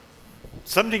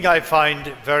Something I find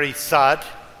very sad,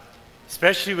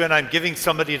 especially when I'm giving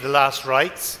somebody the last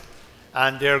rites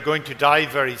and they're going to die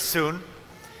very soon,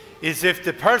 is if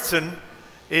the person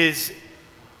is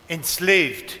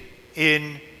enslaved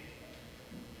in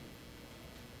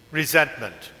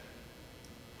resentment.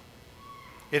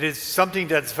 It is something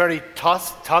that's very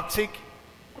toxic.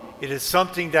 It is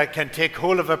something that can take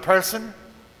hold of a person,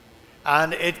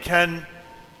 and it can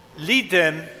lead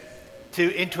them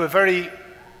into a very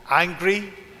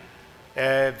angry,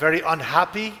 very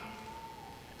unhappy,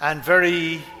 and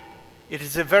it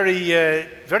is a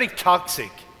very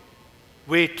toxic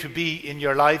way to be in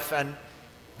your life, and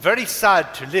very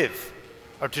sad to live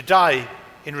or to die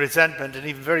in resentment, and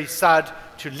even very sad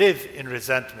to live in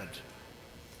resentment.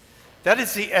 That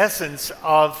is the essence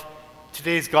of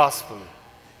today's gospel.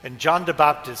 And John the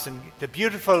Baptist, and the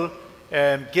beautiful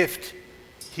gift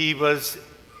he was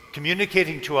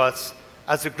communicating to us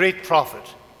as a great prophet,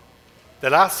 the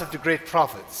last of the great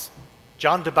prophets,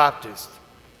 John the Baptist,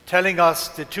 telling us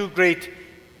the two great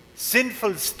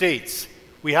sinful states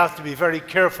we have to be very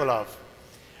careful of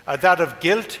are that of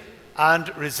guilt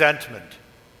and resentment.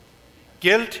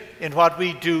 Guilt in what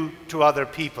we do to other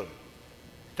people,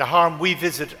 the harm we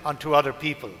visit unto other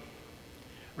people.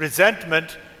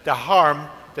 Resentment, the harm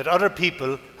that other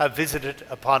people have visited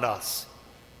upon us.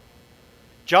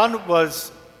 John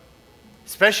was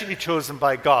specially chosen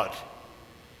by God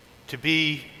to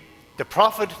be the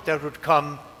prophet that would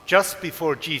come just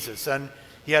before Jesus, and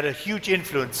he had a huge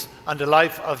influence on the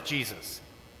life of Jesus.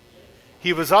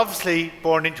 He was obviously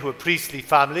born into a priestly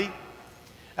family,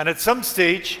 and at some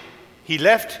stage he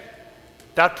left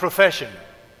that profession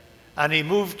and he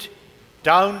moved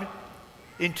down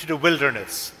into the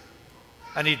wilderness,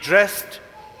 and he dressed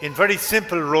in very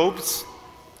simple robes,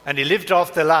 and he lived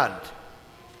off the land.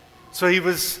 So he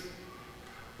was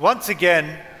once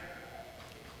again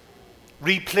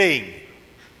replaying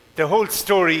the whole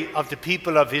story of the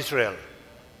people of Israel.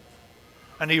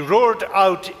 And he roared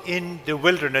out in the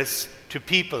wilderness to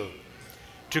people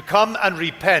to come and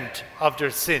repent of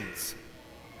their sins.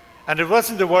 And it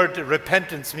wasn't the word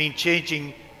repentance mean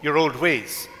changing your old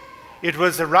ways. It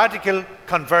was a radical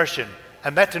conversion,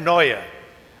 a metanoia,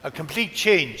 a complete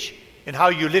change in how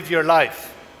you live your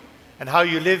life and how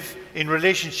you live in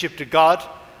relationship to God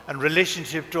and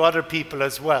relationship to other people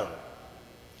as well.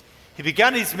 He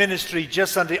began his ministry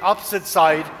just on the opposite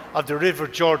side of the river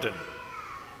Jordan,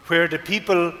 where the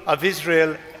people of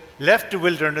Israel left the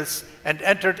wilderness and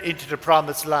entered into the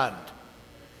promised land.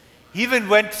 He even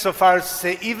went so far as to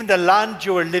say, even the land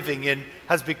you are living in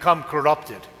has become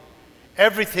corrupted.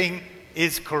 Everything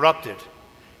is corrupted.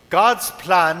 God's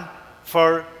plan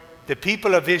for the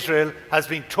people of Israel has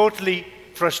been totally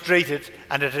frustrated,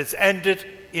 and it has ended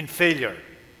in failure.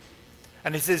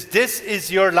 And he says, this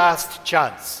is your last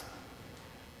chance.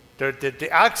 The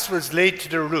axe was laid to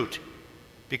the root,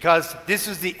 because this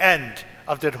is the end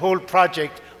of that whole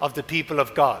project of the people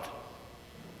of God.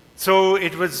 So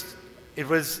it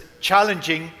was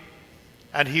challenging,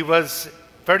 and he was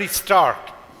very stark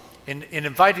in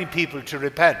inviting people to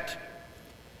repent.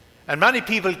 And many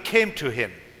people came to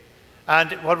him.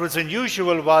 And what was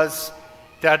unusual was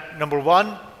that, number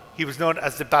one, he was known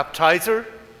as the baptizer.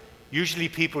 Usually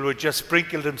people would just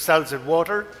sprinkle themselves in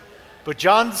water. But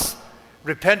John's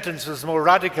repentance was more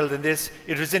radical than this.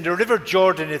 It was in the river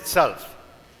Jordan itself,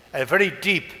 a very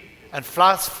deep and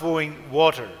fast-flowing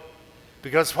water.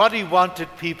 Because what he wanted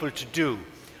people to do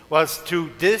was to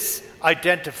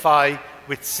disidentify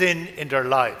with sin in their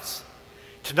lives,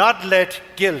 to not let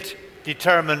guilt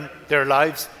determine their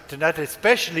lives, to not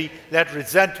especially let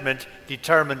resentment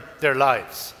determine their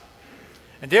lives.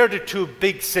 And they're the two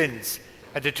big sins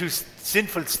and the two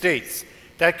sinful states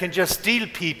that can just steal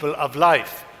people of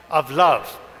life, of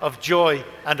love, of joy,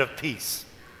 and of peace.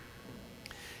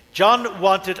 John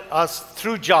wanted us,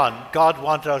 through John, God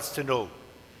wanted us to know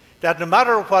that no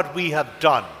matter what we have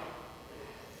done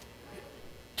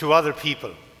to other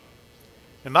people,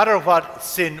 no matter what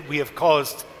sin we have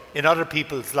caused in other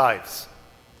people's lives,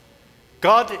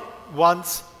 God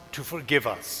wants to forgive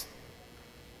us.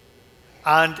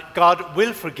 And God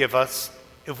will forgive us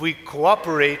if we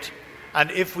cooperate and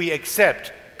if we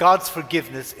accept God's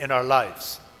forgiveness in our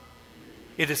lives.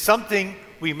 It is something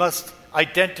we must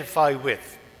identify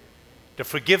with, the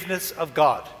forgiveness of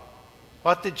God.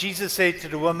 What did Jesus say to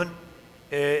the woman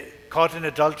caught in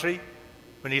adultery?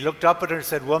 When he looked up at her and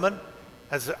said, "Woman,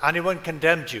 has anyone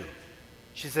condemned you?"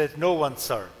 She said, "No one,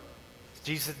 sir."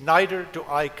 Jesus said, "Neither do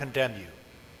I condemn you."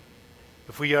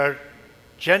 If we are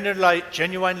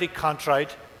genuinely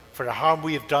contrite for the harm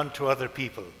we have done to other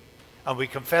people, and we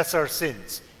confess our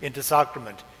sins in the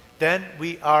sacrament, then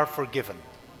we are forgiven.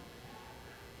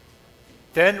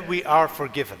 then we are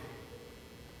forgiven.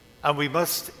 And we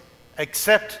must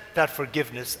accept that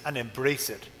forgiveness and embrace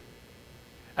it.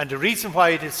 And the reason why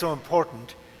it is so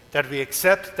important that we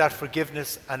accept that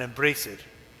forgiveness and embrace it,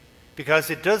 because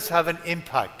it does have an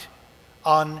impact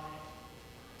on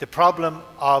the problem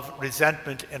of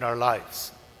resentment in our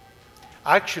lives.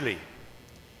 Actually,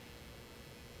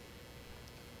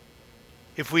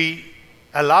 if we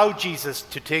allow Jesus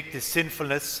to take the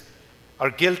sinfulness or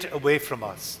guilt away from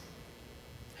us,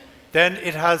 then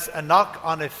it has a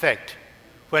knock-on effect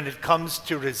when it comes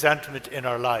to resentment in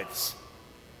our lives.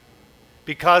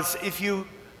 Because if you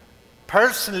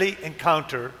personally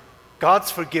encounter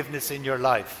God's forgiveness in your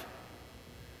life,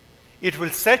 it will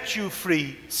set you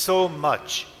free so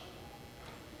much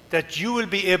that you will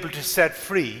be able to set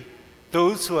free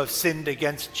those who have sinned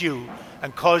against you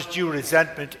and caused you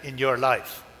resentment in your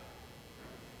life.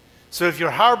 So if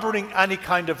you're harboring any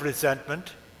kind of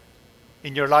resentment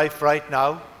in your life right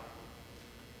now,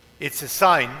 it's a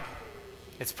sign,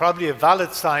 it's probably a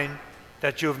valid sign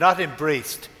that you have not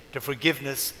embraced the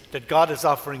forgiveness that God is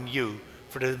offering you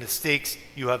for the mistakes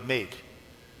you have made.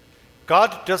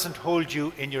 God doesn't hold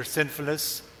you in your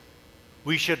sinfulness.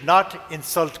 We should not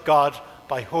insult God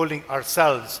by holding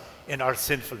ourselves in our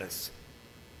sinfulness.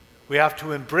 We have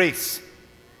to embrace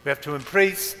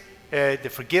the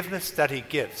forgiveness that He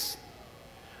gives.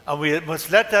 And we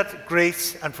must let that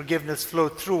grace and forgiveness flow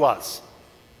through us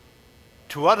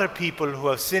to other people who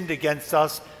have sinned against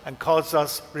us and caused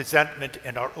us resentment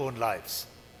in our own lives.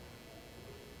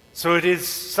 So it is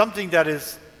something that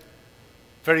is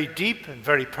very deep and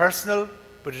very personal,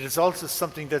 but it is also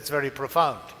something that's very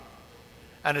profound.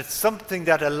 And it's something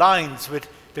that aligns with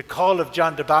the call of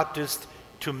John the Baptist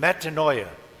to metanoia,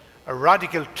 a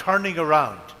radical turning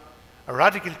around, a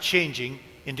radical changing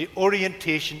in the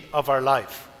orientation of our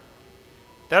life.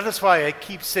 That is why I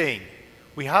keep saying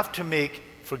we have to make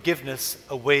forgiveness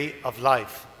a way of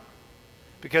life.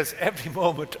 Because every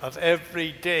moment of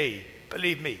every day,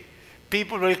 believe me,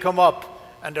 people will come up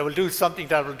and they will do something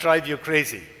that will drive you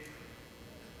crazy.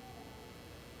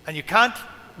 And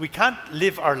we can't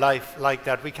live our life like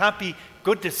that. We can't be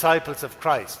good disciples of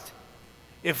Christ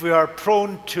if we are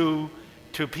prone to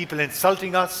people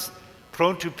insulting us,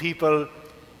 prone to people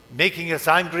making us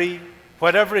angry,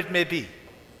 whatever it may be,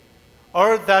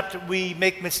 or that we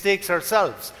make mistakes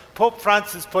ourselves. Pope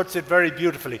Francis puts it very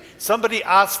beautifully. Somebody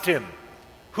asked him,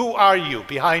 "Who are you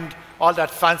behind all that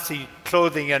fancy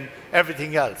clothing and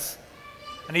everything else?"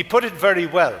 And he put it very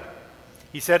well.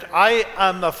 He said, "I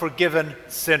am a forgiven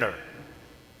sinner."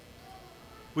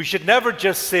 We should never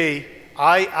just say,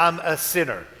 "I am a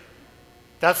sinner."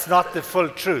 That's not the full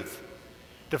truth.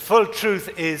 The full truth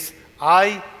is,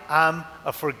 I am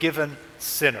a forgiven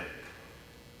sinner.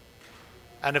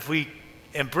 And if we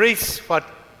embrace what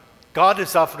God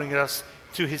is offering us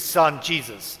through His Son,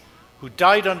 Jesus, who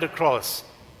died on the cross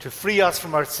to free us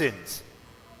from our sins,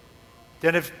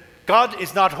 then if God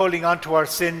is not holding on to our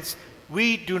sins,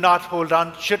 we should not hold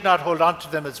on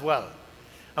to them as well.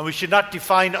 And we should not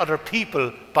define other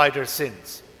people by their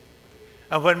sins.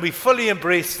 And when we fully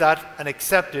embrace that and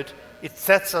accept it, it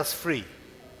sets us free.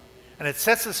 And it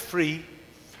sets us free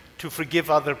to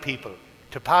forgive other people,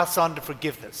 to pass on the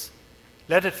forgiveness.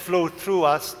 Let it flow through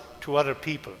us to other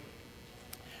people.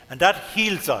 And that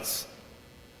heals us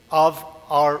of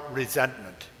our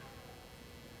resentment.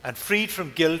 And freed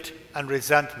from guilt and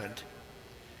resentment,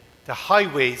 the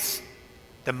highways,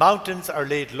 the mountains are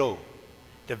laid low,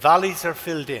 the valleys are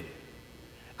filled in,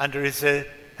 and there is a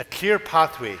clear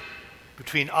pathway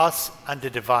between us and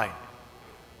the divine.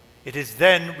 It is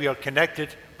then we are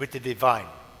connected with the divine.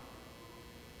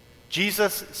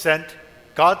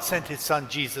 God sent His Son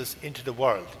Jesus into the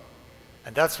world,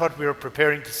 and that's what we are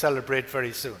preparing to celebrate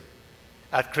very soon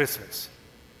at Christmas.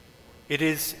 It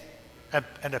is a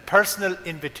personal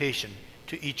invitation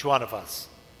to each one of us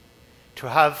to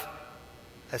have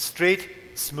a straight,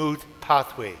 smooth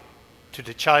pathway to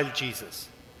the child Jesus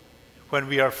when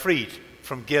we are freed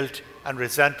from guilt and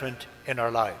resentment in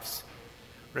our lives.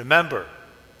 Remember,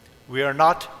 we are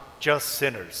not just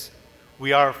sinners.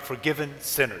 We are forgiven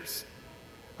sinners.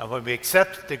 And when we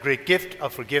accept the great gift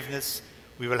of forgiveness,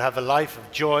 we will have a life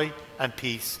of joy and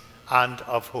peace and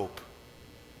of hope.